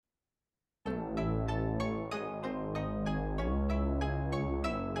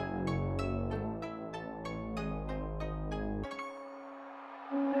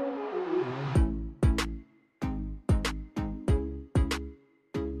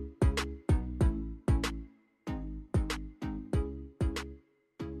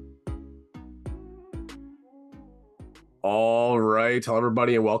All right. Hello,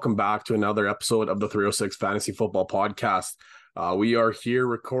 everybody, and welcome back to another episode of the 306 Fantasy Football Podcast. We are here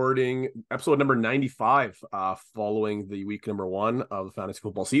recording episode number 95, following the week number one of the fantasy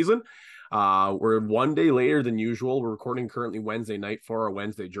football season. We're one day later than usual. We're recording currently Wednesday night for our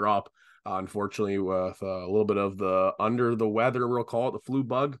Wednesday drop. Unfortunately, with a little bit of the under the weather, we'll call it the flu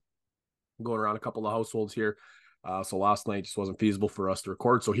bug going around a couple of households here. So last night just wasn't feasible for us to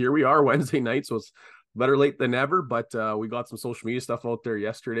record. So here we are Wednesday night. So it's better late than never, but we got some social media stuff out there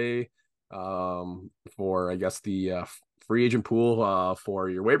yesterday for, I guess, the free agent pool for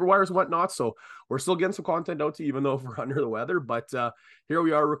your waiver wires and whatnot. So we're still getting some content out to you, even though we're under the weather. But here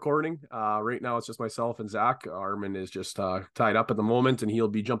we are recording. Right now, it's just myself and Zach. Armin is just tied up at the moment, and he'll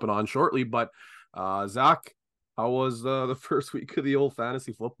be jumping on shortly. But Zach, how was the first week of the old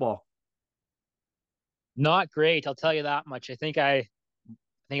fantasy football? Not great, I'll tell you that much. I think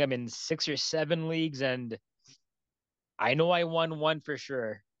I'm in six or seven leagues, and I know I won one for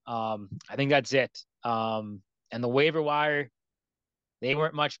sure. I think that's it. And the waiver wire, they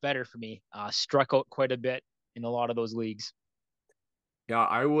weren't much better for me. Struck out quite a bit in a lot of those leagues. Yeah,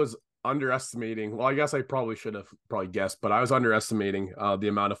 I was underestimating. Well, I guess I probably should have probably guessed, but I was underestimating the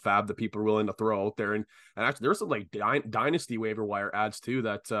amount of fab that people are willing to throw out there. And actually, there's some like dynasty waiver wire ads too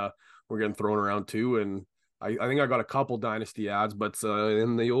that were getting thrown around too. And I think I got a couple dynasty ads, but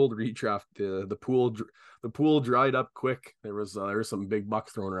in the old redraft, the pool dried up quick. There was some big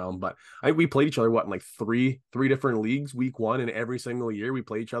bucks thrown around, but I think we played each other what in like three different leagues week one, and every single year we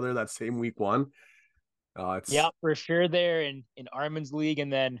play each other that same week one. It's Yeah, for sure there in Armin's league,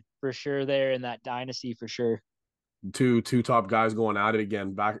 and then for sure there in that dynasty for sure. two top guys going at it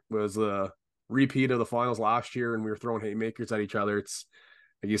again. Back was a repeat of the finals last year, and we were throwing haymakers at each other. It's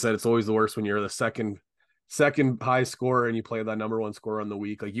like you said, it's always the worst when you're the second high scorer and you play that number one scorer on the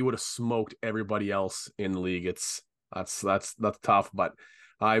week. Like you would have smoked everybody else in the league. That's tough, but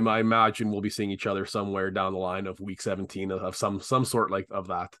I imagine we'll be seeing each other somewhere down the line of week 17 of some sort like of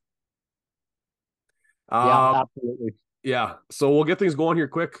that. Yeah, Uh, absolutely. Yeah, so we'll get things going here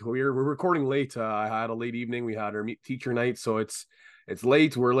quick. We're recording late. I had a late evening. We had our teacher night, so it's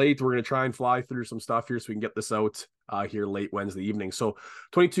late. We're late. We're gonna try and fly through some stuff here so we can get this out here late Wednesday evening. So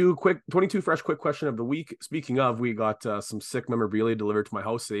 22 fresh quick question of the week. Speaking of, we got some sick memorabilia delivered to my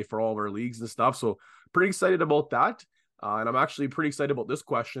house today for all of our leagues and stuff. So pretty excited about that. And I'm actually pretty excited about this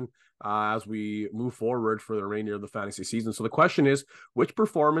question as we move forward for the remainder of the fantasy season. So the question is, which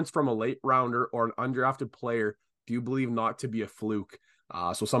performance from a late rounder or an undrafted player do you believe not to be a fluke?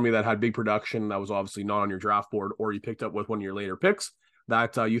 So somebody that had big production that was obviously not on your draft board, or you picked up with one of your later picks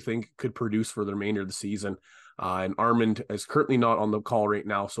that you think could produce for the remainder of the season. And Armand is currently not on the call right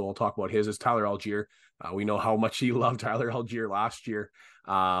now, so I'll talk about his. Is Tyler Algier? We know how much he loved Tyler Algier last year,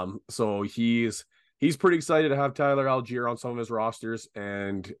 so he's pretty excited to have Tyler Algier on some of his rosters,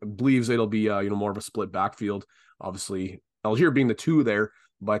 and believes it'll be more of a split backfield. Obviously, Algier being the two there,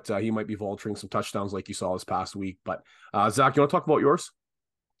 but he might be vulturing some touchdowns like you saw this past week. But Zach, you want to talk about yours?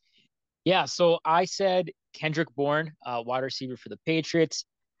 Yeah, so I said Kendrick Bourne, wide receiver for the Patriots.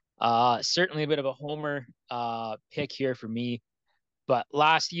 Certainly a bit of a homer pick here for me. But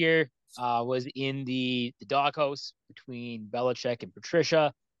last year was in the doghouse between Belichick and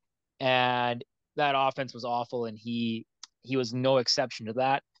Patricia, and that offense was awful, and he was no exception to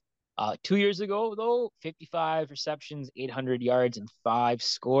that. 2 years ago, though, 55 receptions, 800 yards, and five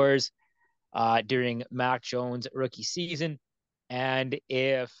scores during Mac Jones' rookie season. And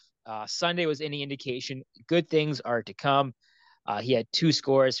if Sunday was any indication, good things are to come. He had two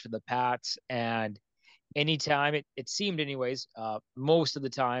scores for the Pats, and anytime it seemed, anyways, most of the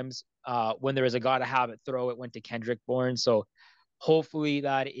times when there was a gotta have it throw, it went to Kendrick Bourne. So hopefully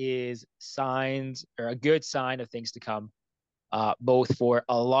that is signs or a good sign of things to come, both for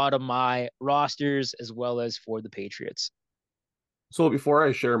a lot of my rosters as well as for the Patriots. So before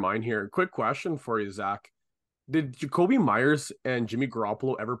I share mine here, quick question for you, Zach. Did Jacoby Myers and Jimmy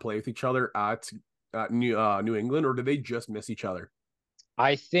Garoppolo ever play with each other at New England, or did they just miss each other?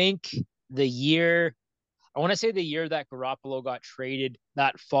 I think the year I want to say the year that Garoppolo got traded,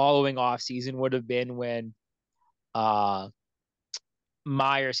 that following off season would have been when uh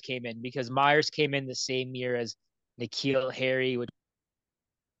Myers came in, because Myers came in the same year as N'Keal Harry, which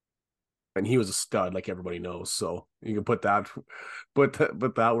And he was a stud, like everybody knows. So you can put that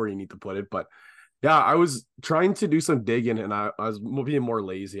where you need to put it. But yeah, I was trying to do some digging, and I was being more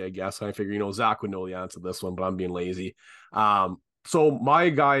lazy, I guess. I figure, Zach would know the answer to this one, but I'm being lazy. So my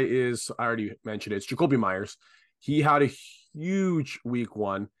guy is, I already mentioned it, it's Jacoby Myers. He had a huge week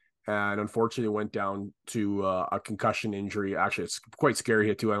one, and unfortunately went down to a concussion injury. Actually, it's quite scary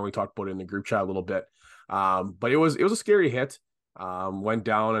here too. I only talked about it in the group chat a little bit. But it was a scary hit. Went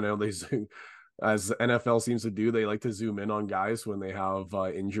down. I know they, as NFL seems to do, they like to zoom in on guys when they have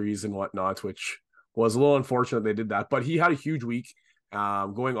injuries and whatnot, which was a little unfortunate they did that. But he had a huge week,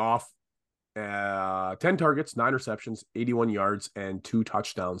 going off 10 targets, 9 receptions, 81 yards, and 2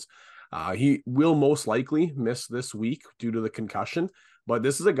 touchdowns. He will most likely miss this week due to the concussion, but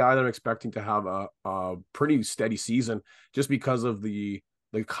this is a guy that I'm expecting to have a pretty steady season just because of the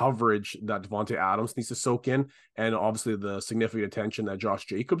coverage that Devontae Adams needs to soak in, and obviously the significant attention that Josh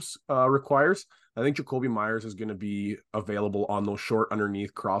Jacobs requires. I think Jacoby Myers is going to be available on those short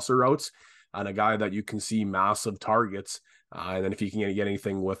underneath crosser routes, and a guy that you can see massive targets. And then if you can get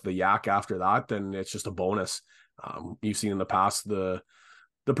anything with the yak after that, then it's just a bonus. You've seen in the past the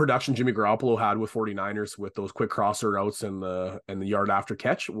production Jimmy Garoppolo had with 49ers with those quick crosser routes and the yard after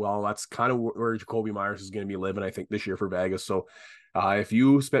catch. Well, that's kind of where Jacoby Myers is going to be living, I think, this year for Vegas. So if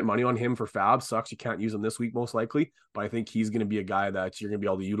you spent money on him for fab, sucks you can't use him this week most likely, but I think he's going to be a guy that you're going to be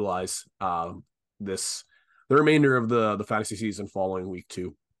able to utilize the remainder of the fantasy season following week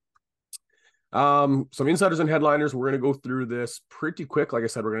 2. Some insiders and headliners. We're going to go through this pretty quick. Like I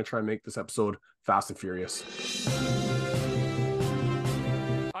said, we're going to try and make this episode fast and furious.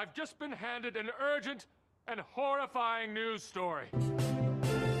 I've just been handed an urgent and horrifying news story.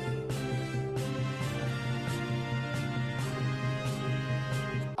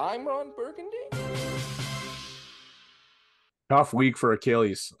 I'm Ron Burgundy. Tough week for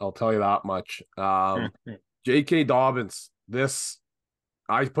Achilles, I'll tell you that much. J.K. Dobbins, this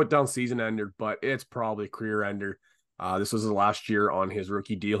I put down season ender, but it's probably career ender. This was his last year on his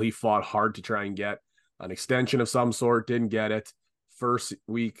rookie deal. He fought hard to try and get an extension of some sort, didn't get it. First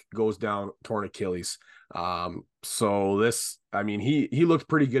week goes down, torn Achilles. So this, I mean, he looked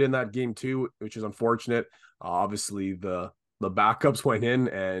pretty good in that game too, which is unfortunate. Obviously the backups went in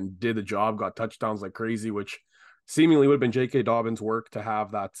and did the job, got touchdowns like crazy, which seemingly would have been J.K. Dobbins' work to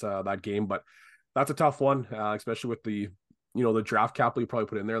have that game. But that's a tough one, especially with the draft capital you probably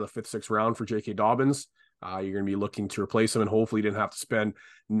put in there, the 5th, 6th round for J.K. Dobbins. You're going to be looking to replace him, and hopefully you didn't have to spend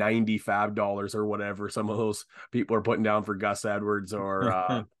 $95 or whatever some of those people are putting down for Gus Edwards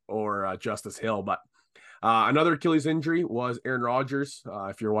or Justice Hill. But another Achilles injury was Aaron Rodgers.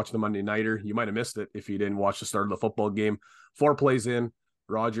 If you're watching the Monday Nighter, you might have missed it if you didn't watch the start of the football game. 4 plays in,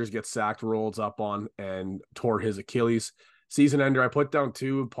 Rodgers gets sacked, rolls up on, and tore his Achilles. Season ender, I put down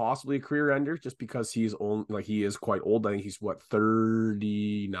 2, possibly a career ender, just because he is quite old. I think he's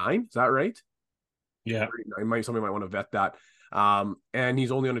 39? Is that right? Yeah. Somebody might want to vet that. And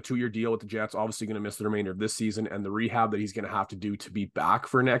he's only on a 2-year deal with the Jets, obviously going to miss the remainder of this season, and the rehab that he's going to have to do to be back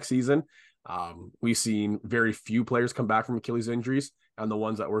for next season. We've seen very few players come back from Achilles injuries, and the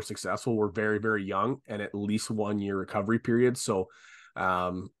ones that were successful were very, very young and at least 1-year recovery period. So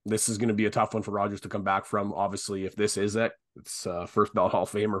this is going to be a tough one for Rodgers to come back from. Obviously, if this is it, it's first ballot Hall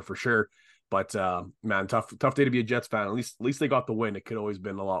of Famer for sure. But man, tough day to be a Jets fan. At least they got the win. It could always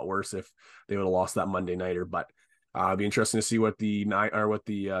been a lot worse if they would have lost that Monday nighter. But it'd be interesting to see what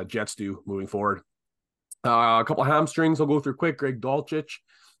the Jets do moving forward. A couple of hamstrings I'll go through quick. Greg Dulcich,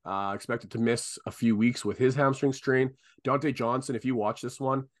 expected to miss a few weeks with his hamstring strain. Deontay Johnson, if you watch this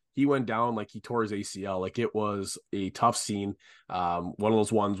one, he went down like he tore his ACL. Like, it was a tough scene. One of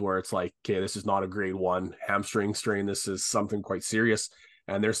those ones where it's like, okay, this is not a grade 1 hamstring strain. This is something quite serious.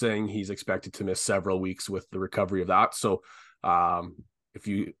 And they're saying he's expected to miss several weeks with the recovery of that. So if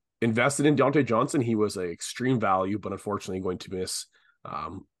you invested in Deontay Johnson, he was an extreme value, but unfortunately going to miss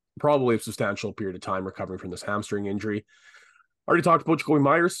probably a substantial period of time recovering from this hamstring injury. Already talked about Jacoby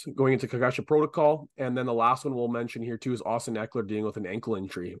Myers going into concussion protocol. And then the last one we'll mention here too is Austin Eckler dealing with an ankle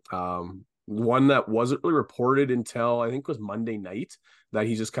injury. One that wasn't really reported until I think it was Monday night, that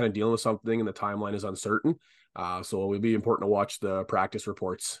he's just kind of dealing with something and the timeline is uncertain. So it will be important to watch the practice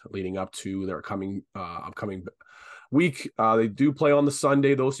reports leading up to their upcoming week. They do play on the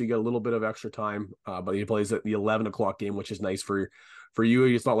Sunday though, so you get a little bit of extra time. But he plays at the 11 o'clock game, which is nice for you.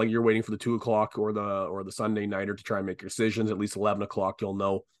 It's not like you're waiting for the 2 o'clock or the Sunday nighter to try and make your decisions. At least 11 o'clock, you'll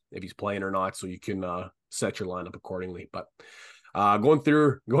know if he's playing or not, so you can set your lineup accordingly. But going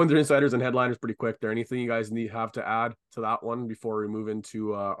through insiders and headliners pretty quick. There anything you guys have to add to that one before we move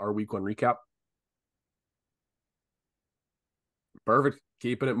into our week 1 recap? Perfect.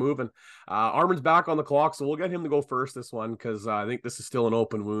 Keeping it moving. Armin's back on the clock, so we'll get him to go first this one because I think this is still an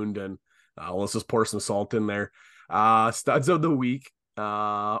open wound, and let's just pour some salt in there. Studs of the week.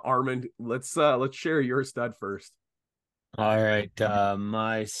 Armin, let's share your stud first. All right.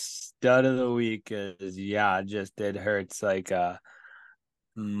 My stud of the week is, it hurts like a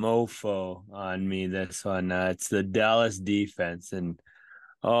mofo on me, this one. It's the Dallas defense, and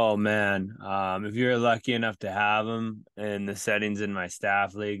Oh man, if you're lucky enough to have them in the settings in my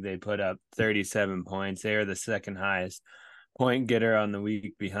staff league, they put up 37 points. They are the second highest point getter on the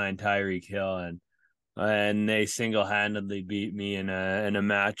week behind Tyreek Hill, and they single-handedly beat me in a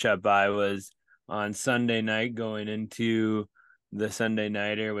matchup. I was on Sunday night going into the Sunday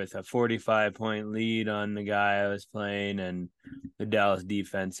nighter with a 45-point lead on the guy I was playing, and the Dallas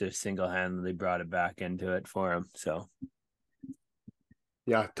defense just single-handedly brought it back into it for him. So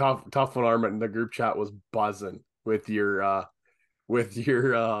Yeah, tough one, Armin. The group chat was buzzing with your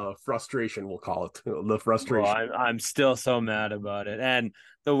frustration, we'll call it. The well, frustration. I'm still so mad about it. And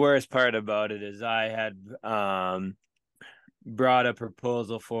the worst part about it is I had brought a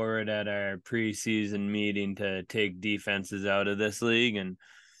proposal forward at our preseason meeting to take defenses out of this league, and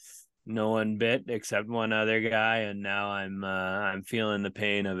no one bit except one other guy, and now I'm feeling the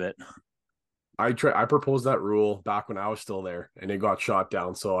pain of it. I proposed that rule back when I was still there, and it got shot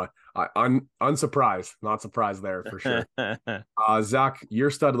down. So unsurprised, not surprised there for sure. Zach, your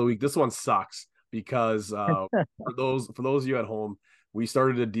stud of the week. This one sucks because for those of you at home, we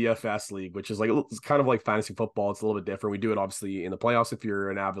started a DFS league, which is like it's kind of like fantasy football. It's a little bit different. We do it obviously in the playoffs if you're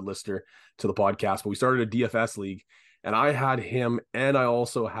an avid listener to the podcast, but we started a DFS league, and I had him, and I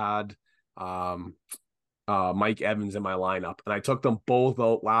also had um Mike Evans in my lineup, and I took them both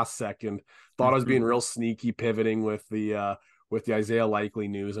out last second. Thought I was being real sneaky, pivoting with the Isaiah Likely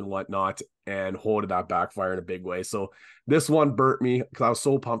news and whatnot, and did that backfire in a big way. So this one burnt me because I was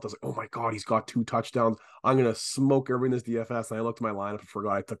so pumped. I was like, "Oh my god, he's got 2 touchdowns! I'm gonna smoke everyone in this DFS." And I looked at my lineup and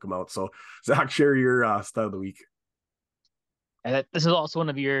forgot I took him out. So Zach, share your stud of the week. And this is also one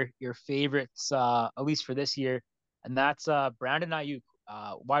of your favorites, at least for this year, and that's Brandon Ayuk,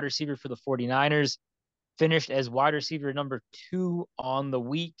 wide receiver for the 49ers, finished as wide receiver number 2 on the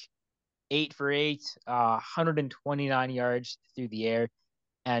week, 8 for 8, 129 yards through the air,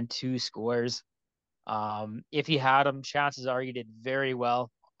 and 2 scores. If you had him, chances are you did very well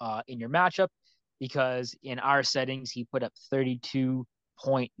in your matchup because in our settings, he put up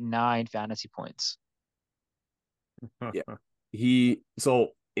 32.9 fantasy points. Yeah. So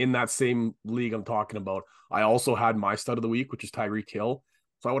in that same league I'm talking about, I also had my stud of the week, which is Tyreek Hill.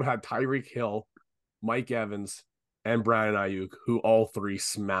 So I would have had Tyreek Hill, Mike Evans, and Brandon Ayuk, who all three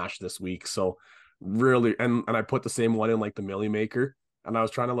smashed this week. So really, and I put the same one in like the Millie Maker, and I was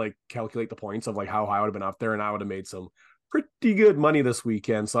trying to like calculate the points of like how high I would have been up there, and I would have made some pretty good money this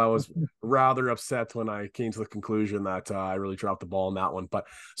weekend. So I was rather upset when I came to the conclusion that I really dropped the ball in that one. But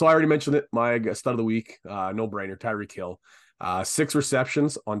so I already mentioned it. My stud of the week, no brainer, Tyreek Hill, 6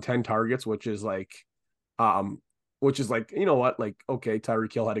 receptions on 10 targets, um, which is like, you know what, like okay,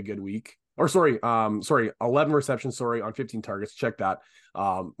 Tyreek Hill had a good week. Or sorry, 11 receptions, sorry, on 15 targets. Check that.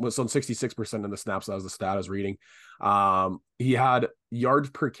 Was on 66% of the snaps. That was the stat I was reading. He had yards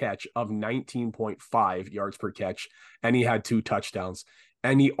per catch of 19.5 yards per catch, and he had 2 touchdowns.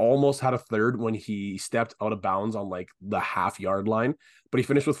 And he almost had a third when he stepped out of bounds on like the half-yard line, but he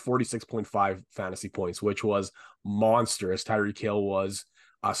finished with 46.5 fantasy points, which was monstrous. Tyreek Hill was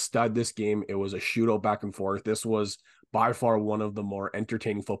a stud this game. It was a shootout back and forth. This was by far one of the more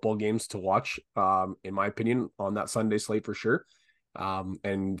entertaining football games to watch, in my opinion, on that Sunday slate for sure.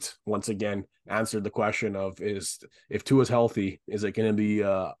 And once again, answered the question of if Tua's healthy, is it going to be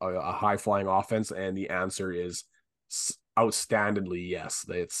a high flying offense? And the answer is outstandingly yes.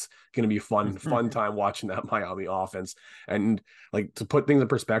 It's going to be fun time watching that Miami offense. And like to put things in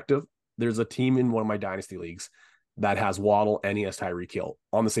perspective, there's a team in one of my dynasty leagues that has Waddle and he has Tyreek Hill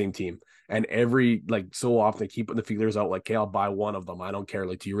on the same team. And every like so often they keep putting the feelers out like, okay, I'll buy one of them. I don't care.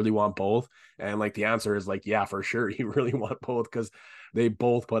 Like, do you really want both? And like the answer is like, yeah, for sure. You really want both because they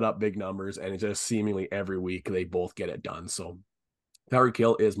both put up big numbers and it just seemingly every week they both get it done. So Tyreek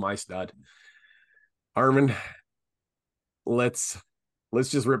Hill is my stud. Armin, let's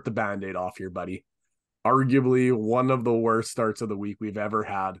just rip the band-aid off here, buddy. Arguably one of the worst starts of the week we've ever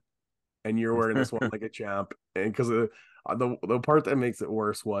had. And you're wearing this one like a champ. And because the part that makes it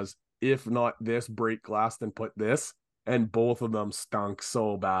worse was if not this, break glass, then put this, and both of them stunk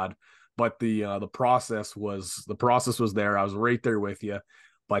so bad. But the process was there. I was right there with you.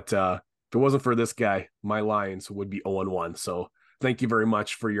 But if it wasn't for this guy, my Lions would be 0-1. So thank you very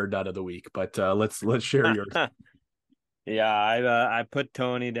much for your dud of the week. But let's share yours. Yeah, I put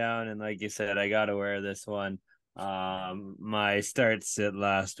Tony down, and like you said, I got to wear this one. My start sit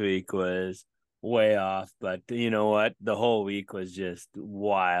last week was way off, but you know what? The whole week was just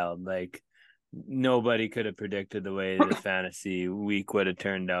wild. Like nobody could have predicted the way the fantasy week would have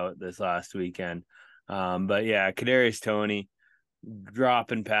turned out this last weekend. But yeah, Kadarius Toney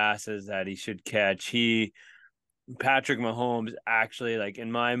dropping passes that he should catch. He Patrick Mahomes actually, like,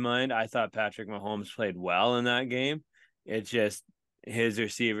 in my mind, I thought Patrick Mahomes played well in that game. It's just his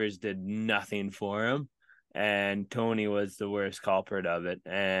receivers did nothing for him, and Tony was the worst culprit of it,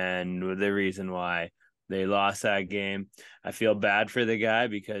 and the reason why they lost that game. I feel bad for the guy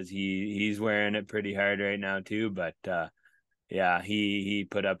because he's wearing it pretty hard right now too, but yeah, he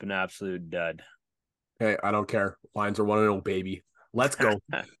put up an absolute dud. Hey, I don't care. Lions are 1-0, baby. Let's go.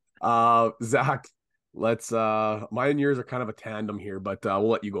 Zach, let's mine and yours are kind of a tandem here, but we'll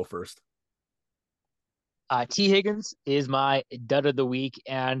let you go first. T. Higgins is my dud of the week,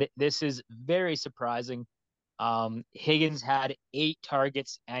 and this is very surprising. Higgins had 8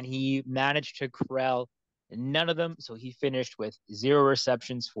 targets, and he managed to corral none of them, so he finished with 0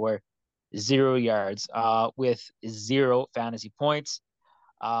 receptions for 0 yards, with 0 fantasy points.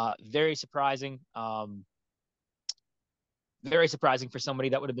 Very surprising. Very surprising for somebody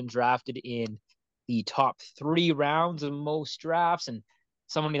that would have been drafted in the top 3 rounds of most drafts, and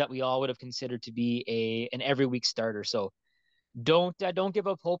somebody that we all would have considered to be an every week starter. So don't give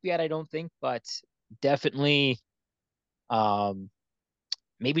up hope yet, I don't think, but definitely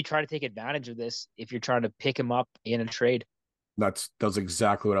maybe try to take advantage of this if you're trying to pick him up in a trade. That's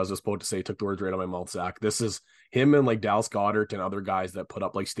exactly what I was just about to say. Took the words right out of my mouth, Zach. This is him and like Dallas Goedert and other guys that put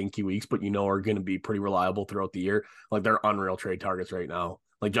up like stinky weeks, but are going to be pretty reliable throughout the year. Like they're unreal trade targets right now.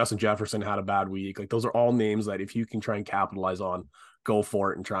 Like Justin Jefferson had a bad week. Like those are all names that if you can try and capitalize on, go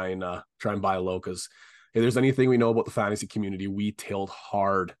for it and try and buy low. Because if there's anything we know about the fantasy community, we tailed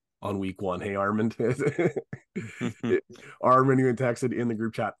hard on week 1. Hey, Armand. Armand even texted in the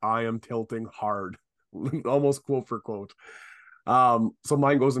group chat, I am tilting hard. Almost quote for quote. So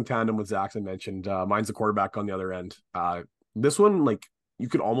mine goes in tandem with Zach's. I mentioned. Mine's the quarterback on the other end. This one, like, you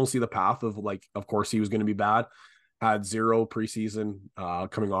could almost see the path of, like, of course he was going to be bad. Had 0 preseason,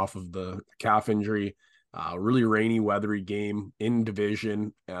 coming off of the calf injury. Really rainy, weathery game in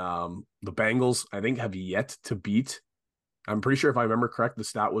division. The Bengals, I think, have yet to beat. I'm pretty sure if I remember correct, the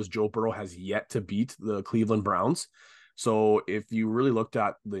stat was Joe Burrow has yet to beat the Cleveland Browns. So if you really looked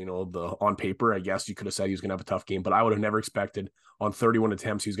at the on paper, I guess you could have said he was going to have a tough game, but I would have never expected on 31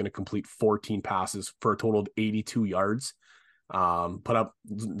 attempts he was going to complete 14 passes for a total of 82 yards. Put up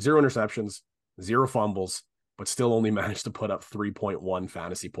 0 interceptions, 0 fumbles, but still only managed to put up 3.1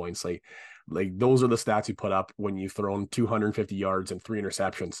 fantasy points. Like those are the stats you put up when you've thrown 250 yards and 3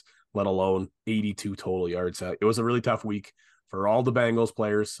 interceptions, let alone 82 total yards. It was a really tough week for all the Bengals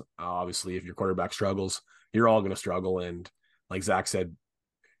players. Obviously, if your quarterback struggles, you're all going to struggle. And like Zach said,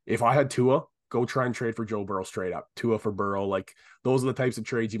 if I had Tua, go try and trade for Joe Burrow straight up. Tua for Burrow. Like those are the types of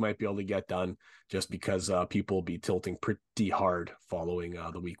trades you might be able to get done just because people will be tilting pretty hard following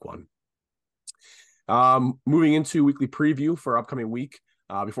the week 1. Moving into weekly preview for upcoming week.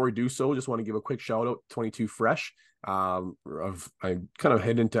 Before we do so, just want to give a quick shout out 22 Fresh. I kind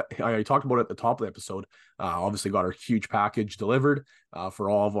of I talked about it at the top of the episode. Obviously got our huge package delivered for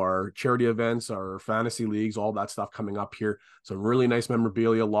all of our charity events, our fantasy leagues, all that stuff coming up here. Some really nice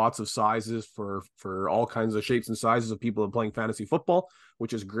memorabilia, lots of sizes for all kinds of shapes and sizes of people playing fantasy football,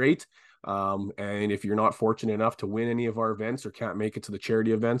 which is great. And if you're not fortunate enough to win any of our events or can't make it to the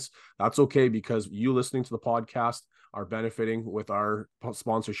charity events, that's okay, because you listening to the podcast are benefiting with our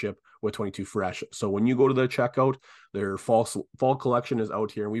sponsorship with 22 Fresh. So when you go to the checkout, their fall collection is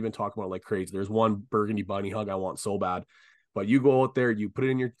out here, and we've been talking about it like crazy. There's one burgundy bunny hug I want so bad, but you go out there, you put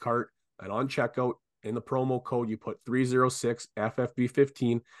it in your cart, and on checkout in the promo code you put 306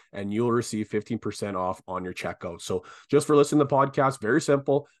 FFB15, and you'll receive 15% off on your checkout. So just for listening to the podcast, very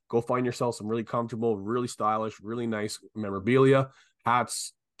simple. Go find yourself some really comfortable, really stylish, really nice memorabilia,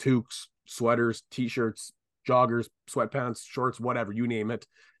 hats, toques, sweaters, t-shirts, joggers, sweatpants, shorts, whatever, you name it.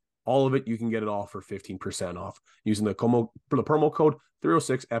 All of it, you can get it all for 15% off using the promo code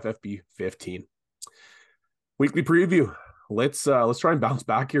 306 FFB15. Weekly preview. Let's try and bounce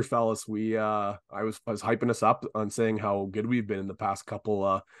back here, fellas. I was hyping us up on saying how good we've been in the past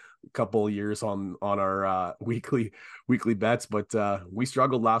couple years on our weekly bets, but we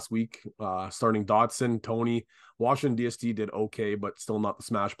struggled last week, starting Dotson, Tony. Washington DST did okay, but still not the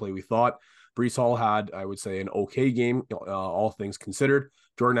smash play we thought. Breece Hall had, I would say, an okay game, all things considered.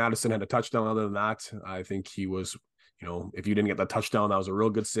 Jordan Addison had a touchdown. Other than that, I think he was, if you didn't get that touchdown, that was a real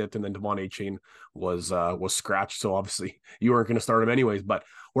good sit. And then Devon Achane was scratched, so obviously you weren't going to start him anyways. But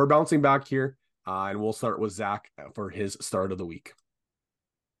we're bouncing back here, and we'll start with Zach for his start of the week.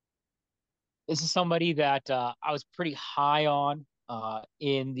 This is somebody that I was pretty high on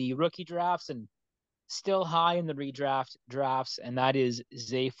in the rookie drafts and still high in the redraft drafts, and that is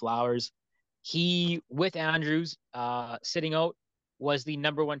Zay Flowers. He, with Andrews sitting out, was the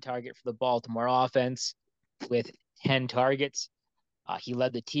number 1 target for the Baltimore offense. with 10 targets. He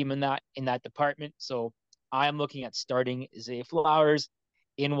led the team in that department. So I am looking at starting Zay Flowers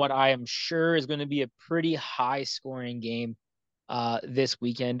in what I am sure is going to be a pretty high scoring game this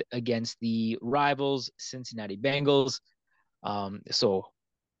weekend against the rivals Cincinnati Bengals. So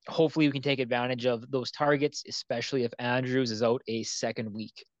hopefully we can take advantage of those targets, especially if Andrews is out a second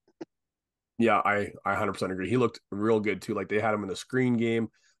week. Yeah, I 100% agree. He looked real good too. Like they had him in the screen game.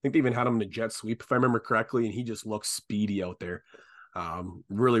 I think they even had him in the jet sweep, if I remember correctly, and he just looks speedy out there.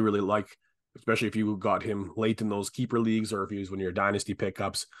 Really, really like, especially if you got him late in those keeper leagues or if he was one of your dynasty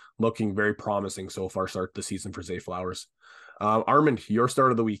pickups, looking very promising so far start the season for Zay Flowers. Armand, your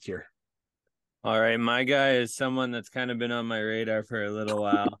start of the week here. All right, my guy is someone that's kind of been on my radar for a little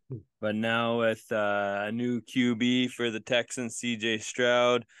while, but now with a new QB for the Texans, CJ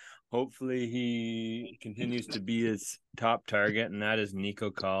Stroud, hopefully he continues to be his top target, and that is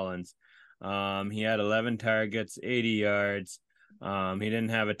Nico Collins. He had 11 targets, 80 yards. He didn't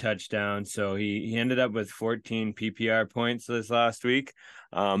have a touchdown, so he ended up with 14 PPR points this last week.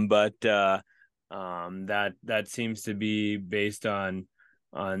 But that seems to be based on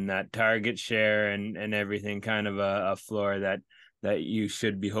that target share and everything, kind of a floor that you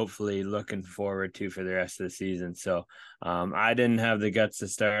should be hopefully looking forward to for the rest of the season. So I didn't have the guts to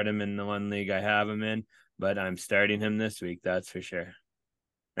start him in the one league I have him in, but I'm starting him this week, that's for sure.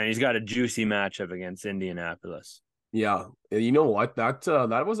 And he's got a juicy matchup against Indianapolis. Yeah, you know what? That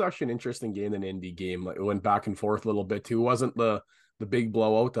was actually an interesting game, an Indy game. It went back and forth a little bit too. It wasn't the big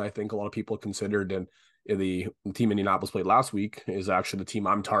blowout that I think a lot of people considered. And the team Indianapolis played last week is actually the team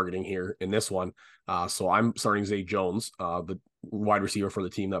I'm targeting here in this one. So I'm starting Zay Jones, the wide receiver for the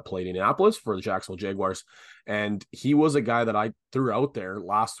team that played Indianapolis for the Jacksonville Jaguars. And he was a guy that I threw out there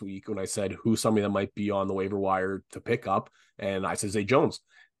last week when I said who's somebody that might be on the waiver wire to pick up. And I said Zay Jones.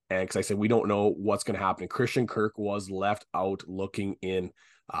 And because I said, we don't know what's going to happen. Christian Kirk was left out looking in.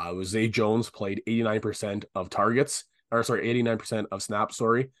 It was Zay Jones played 89% of targets, 89% of snaps,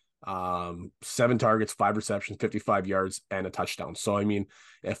 7 targets, 5 receptions, 55 yards, and a touchdown. So, I mean,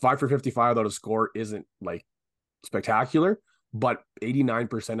 if 5 for 55 without a score isn't like spectacular, but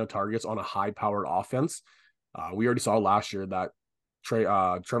 89% of targets on a high-powered offense. We already saw last year that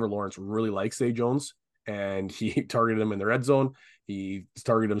Trevor Lawrence really likes Zay Jones, and he targeted him in the red zone. He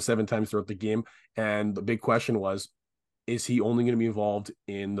targeted him 7 times throughout the game. And the big question was, is he only going to be involved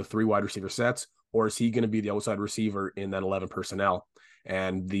in the 3 wide receiver sets, or is he going to be the outside receiver in that 11 personnel?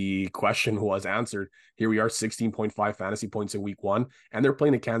 And the question was answered. Here we are, 16.5 fantasy points in week 1, and they're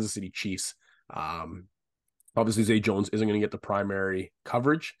playing the Kansas City Chiefs. Obviously, Zay Jones isn't going to get the primary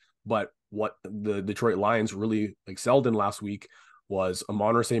coverage, but what the Detroit Lions really excelled in last week was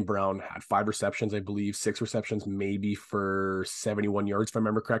Amon-Ra St. Brown had 5 receptions, I believe, 6 receptions, maybe for 71 yards, if I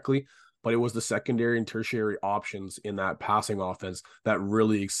remember correctly. But it was the secondary and tertiary options in that passing offense that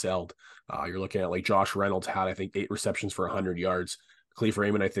really excelled. You're looking at like Josh Reynolds had, I think, 8 receptions for 100 yards. Khalif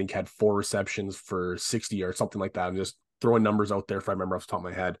Raymond, I think, had 4 receptions for 60 yards, something like that. I'm just throwing numbers out there if I remember off the top of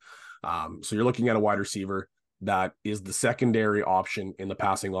my head. So you're looking at a wide receiver that is the secondary option in the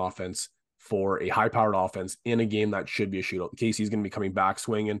passing offense for a high-powered offense in a game that should be a shootout. Casey's going to be coming back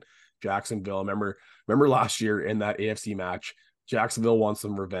swinging. Jacksonville, remember last year in that AFC match, Jacksonville wants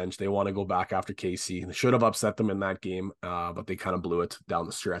some revenge. They want to go back after KC. They should have upset them in that game, but they kind of blew it down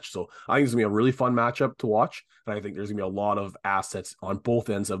the stretch. So I think it's going to be a really fun matchup to watch, and I think there's going to be a lot of assets on both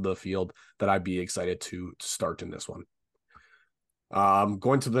ends of the field that I'd be excited to start in this one.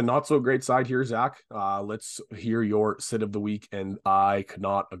 Going to the not so great side here, Zach. Let's hear your sit of the week, and I could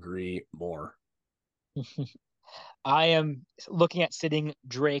not agree more. I am looking at sitting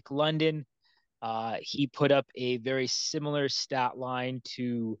Drake London. He put up a very similar stat line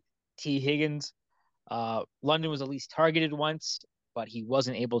to T. Higgins. London was at least targeted once, but he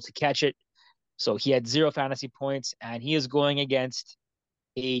wasn't able to catch it. So he had 0 fantasy points, and he is going against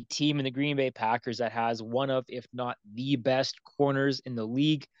a team in the Green Bay Packers that has one of, if not the best corners in the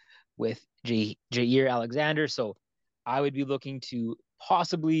league with Jair Alexander. So I would be looking to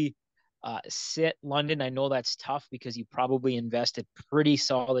possibly sit London. I know that's tough because you probably invested pretty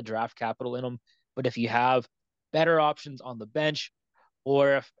solid draft capital in him. But if you have better options on the bench,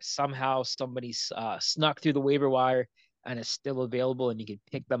 or if somehow somebody's snuck through the waiver wire and is still available and you can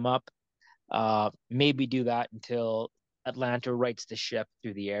pick them up, maybe do that until Atlanta rights the ship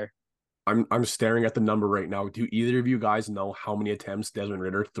through the air. I'm staring at the number right now. Do either of you guys know how many attempts Desmond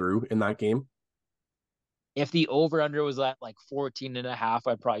Ridder threw in that game? If the over-under was at like 14.5,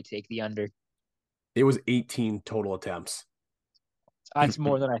 I'd probably take the under. It was 18 total attempts. That's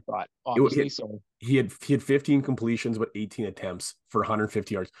more than I thought, obviously. He had 15 completions, but 18 attempts for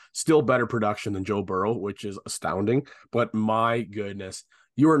 150 yards. Still better production than Joe Burrow, which is astounding. But my goodness,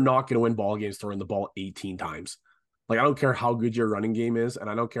 you are not going to win ball games throwing the ball 18 times. Like, I don't care how good your running game is, and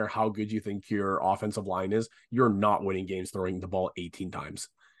I don't care how good you think your offensive line is. You're not winning games throwing the ball 18 times.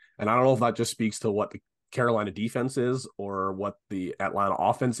 And I don't know if that just speaks to what the Carolina defense is or what the Atlanta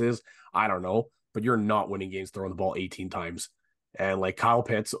offense is. I don't know, but you're not winning games throwing the ball 18 times. And like Kyle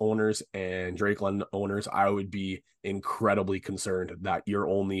Pitts owners and Drake London owners, I would be incredibly concerned that you're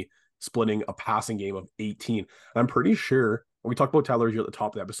only splitting a passing game of 18. And I'm pretty sure we talked about Tyler at the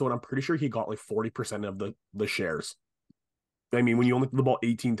top of the episode. I'm pretty sure he got like 40% of the shares. I mean, when you only throw the ball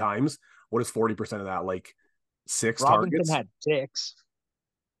 18 times, what is 40% of that? Like 6 Robinson targets? had 6.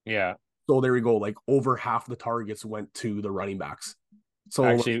 Yeah. So there we go. Like over half the targets went to the running backs. So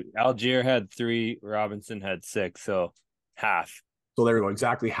actually, Algier had 3, Robinson had 6, so half. So there we go.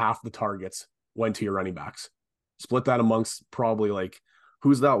 Exactly half the targets went to your running backs. Split that amongst probably like,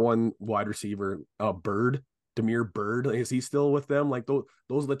 who's that one wide receiver? Bird, Demir Bird. Is he still with them? Like those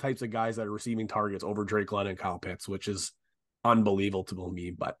are the types of guys that are receiving targets over Drake London and Kyle Pitts, which is unbelievable to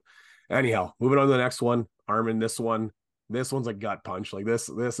me. But anyhow, moving on to the next one. Armin, this one's a gut punch. Like this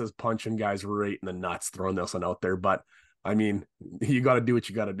is punching guys right in the nuts, throwing this one out there. But I mean, you got to do what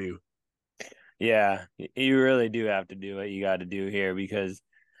you got to do. Yeah, you really do have to do what you got to do here, because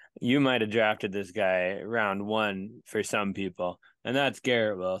you might have drafted this guy round 1 for some people, and that's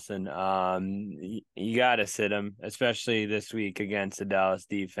Garrett Wilson. You got to sit him, especially this week against the Dallas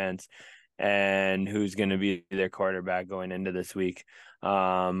defense, and who's going to be their quarterback going into this week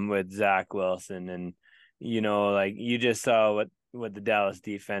with Zach Wilson. And, like you just saw what the Dallas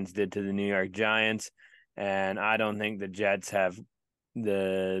defense did to the New York Giants, and I don't think the Jets have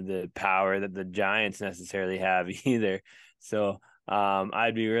the power that the Giants necessarily have either. So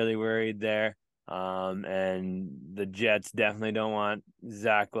I'd be really worried there. And the Jets definitely don't want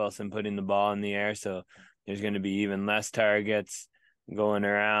Zach Wilson putting the ball in the air. So there's going to be even less targets going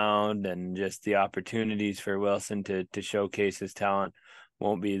around, and just the opportunities for Wilson to showcase his talent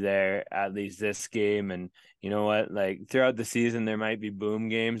won't be there, at least this game. And you know what, like throughout the season, there might be boom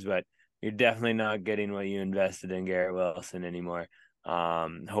games, but you're definitely not getting what you invested in Garrett Wilson anymore.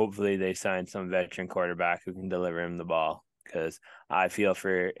 Hopefully they sign some veteran quarterback who can deliver him the ball, because I feel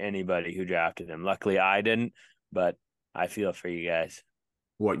for anybody who drafted him. Luckily I didn't, but I feel for you guys.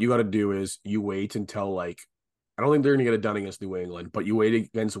 What you got to do is you wait until I don't think they're going to get it done against New England, but you wait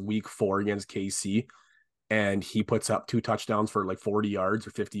against week 4 against KC, and he puts up 2 touchdowns for like 40 yards or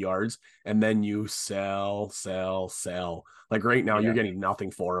 50 yards, and then you sell. Like right now, you're getting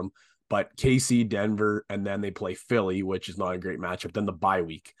nothing for him. But KC, Denver, and then they play Philly, which is not a great matchup. Then the bye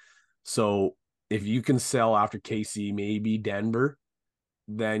week. So if you can sell after KC, maybe Denver,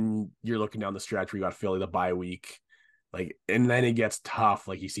 then you're looking down the stretch where you got Philly, the bye week. And then it gets tough.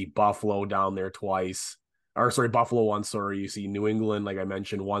 Like you see Buffalo down there twice. Buffalo once, sorry. You see New England, like I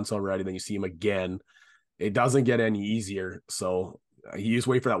mentioned, once already. Then you see him again. It doesn't get any easier. So you just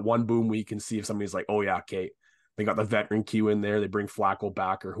wait for that one boom week and see if somebody's like, oh yeah, okay. They got the veteran Q in there. They bring Flacco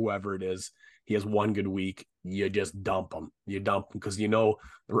back or whoever it is. He has one good week. You just dump him. You dump him because the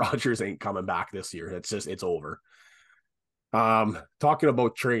Rodgers ain't coming back this year. It's over. Talking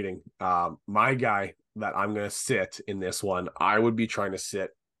about trading, my guy that I'm going to sit in this one, I would be trying to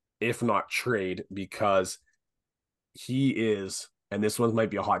sit, if not trade, because he is, and this one might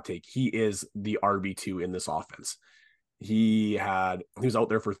be a hot take, he is the RB2 in this offense. He was out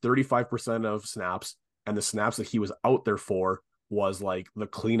there for 35% of snaps, and the snaps that he was out there for was like the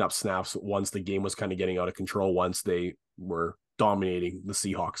cleanup snaps once the game was kind of getting out of control, once they were dominating the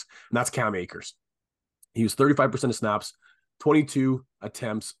Seahawks. And that's Cam Akers. He was 35% of snaps, 22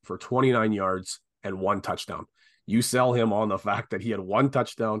 attempts for 29 yards and 1 touchdown. You sell him on the fact that he had 1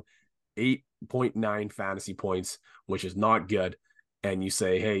 touchdown, 8.9 fantasy points, which is not good. And you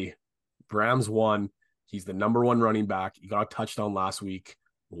say, hey, Rams won. He's the number 1 running back. He got a touchdown last week.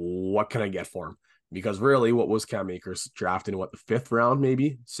 What can I get for him? Because really, what was Cam Akers drafted in the 5th round,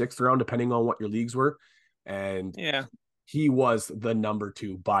 maybe 6th round, depending on what your leagues were. And he was the number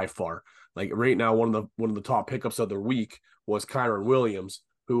 2 by far. Like right now, one of the top pickups of the week was Kyron Williams,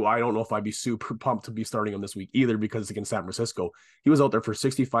 who I don't know if I'd be super pumped to be starting him this week either, because it's against San Francisco. He was out there for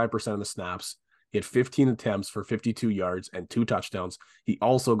 65% of the snaps. He had 15 attempts for 52 yards and 2 touchdowns. He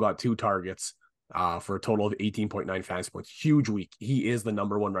also got 2 targets for a total of 18.9 fantasy points. Huge week. He is the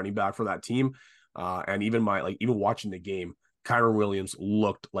number 1 running back for that team. And even watching the game, Kyron Williams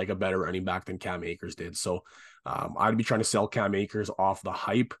looked like a better running back than Cam Akers did. So I'd be trying to sell Cam Akers off the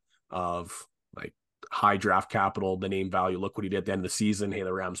hype of like high draft capital, the name value. Look what he did at the end of the season. Hey,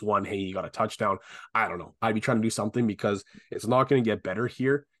 the Rams won. Hey, he got a touchdown. I don't know. I'd be trying to do something because it's not going to get better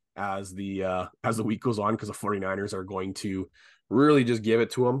here as the week goes on, because the 49ers are going to really just give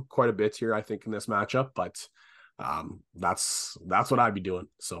it to him quite a bit here, I think, in this matchup. But that's what I'd be doing.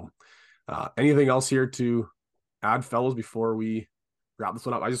 So anything else here to add, fellas, before we wrap this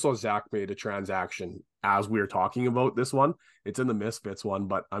one up? I just saw Zach made a transaction as we were talking about this one. It's in the Misfits one,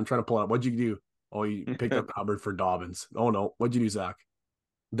 but I'm trying to pull it up. What'd you do? Oh, you picked up Hubbard for Dobbins. Oh no, what'd you do, Zach?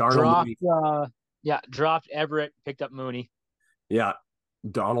 Dropped Everett, picked up Mooney. Yeah,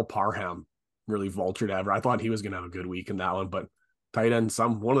 Donald Parham really vultured Everett. I thought he was gonna have a good week in that one, but tight end,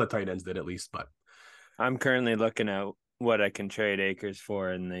 one of the tight ends did at least. But I'm currently looking at what I can trade Akers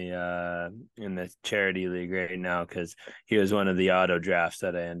for in the charity league right now, because he was one of the auto drafts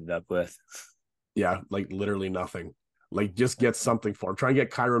that I ended up with. Yeah, like literally nothing. Like, just get something for him. Try and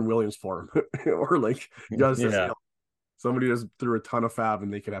get Kyron Williams for him, or like Justice Hill. Somebody just threw a ton of fab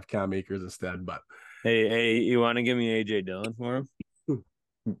and they could have Cam Akers instead. But hey, you want to give me AJ Dillon for him?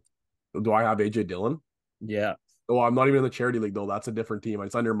 Do I have AJ Dillon? Yeah. Oh, I'm not even in the charity league though. That's a different team.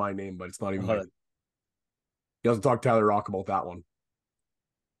 It's under my name, but it's not even. He doesn't talk to Tyler Rock about that one.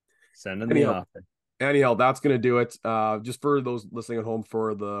 Send him the offer. Anyhow, that's going to do it. Just for those listening at home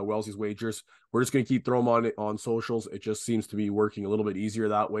for the Wellesley's wagers, we're just going to keep throwing them on socials. It just seems to be working a little bit easier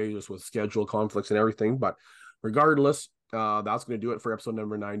that way, just with schedule conflicts and everything. But regardless, that's going to do it for episode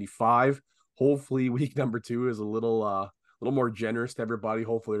number 95. Hopefully week number 2 is a little more generous to everybody.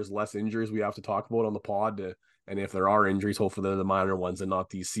 Hopefully there's less injuries we have to talk about on the pod. And if there are injuries, hopefully they're the minor ones and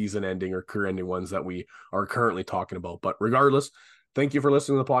not these season-ending or career-ending ones that we are currently talking about. But regardless, thank you for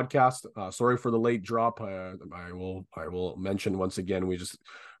listening to the podcast. Sorry for the late drop. I will mention once again, we just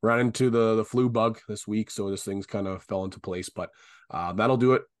ran into the flu bug this week, so this thing's kind of fell into place. But that'll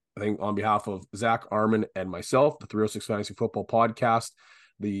do it. I think on behalf of Zach, Armin, and myself, the 306 Fantasy Football Podcast,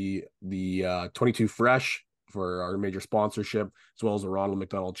 the 22 Fresh for our major sponsorship, as well as the Ronald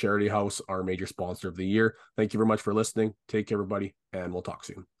McDonald Charity House, our major sponsor of the year. Thank you very much for listening. Take care, everybody, and we'll talk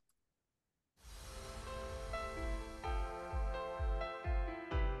soon.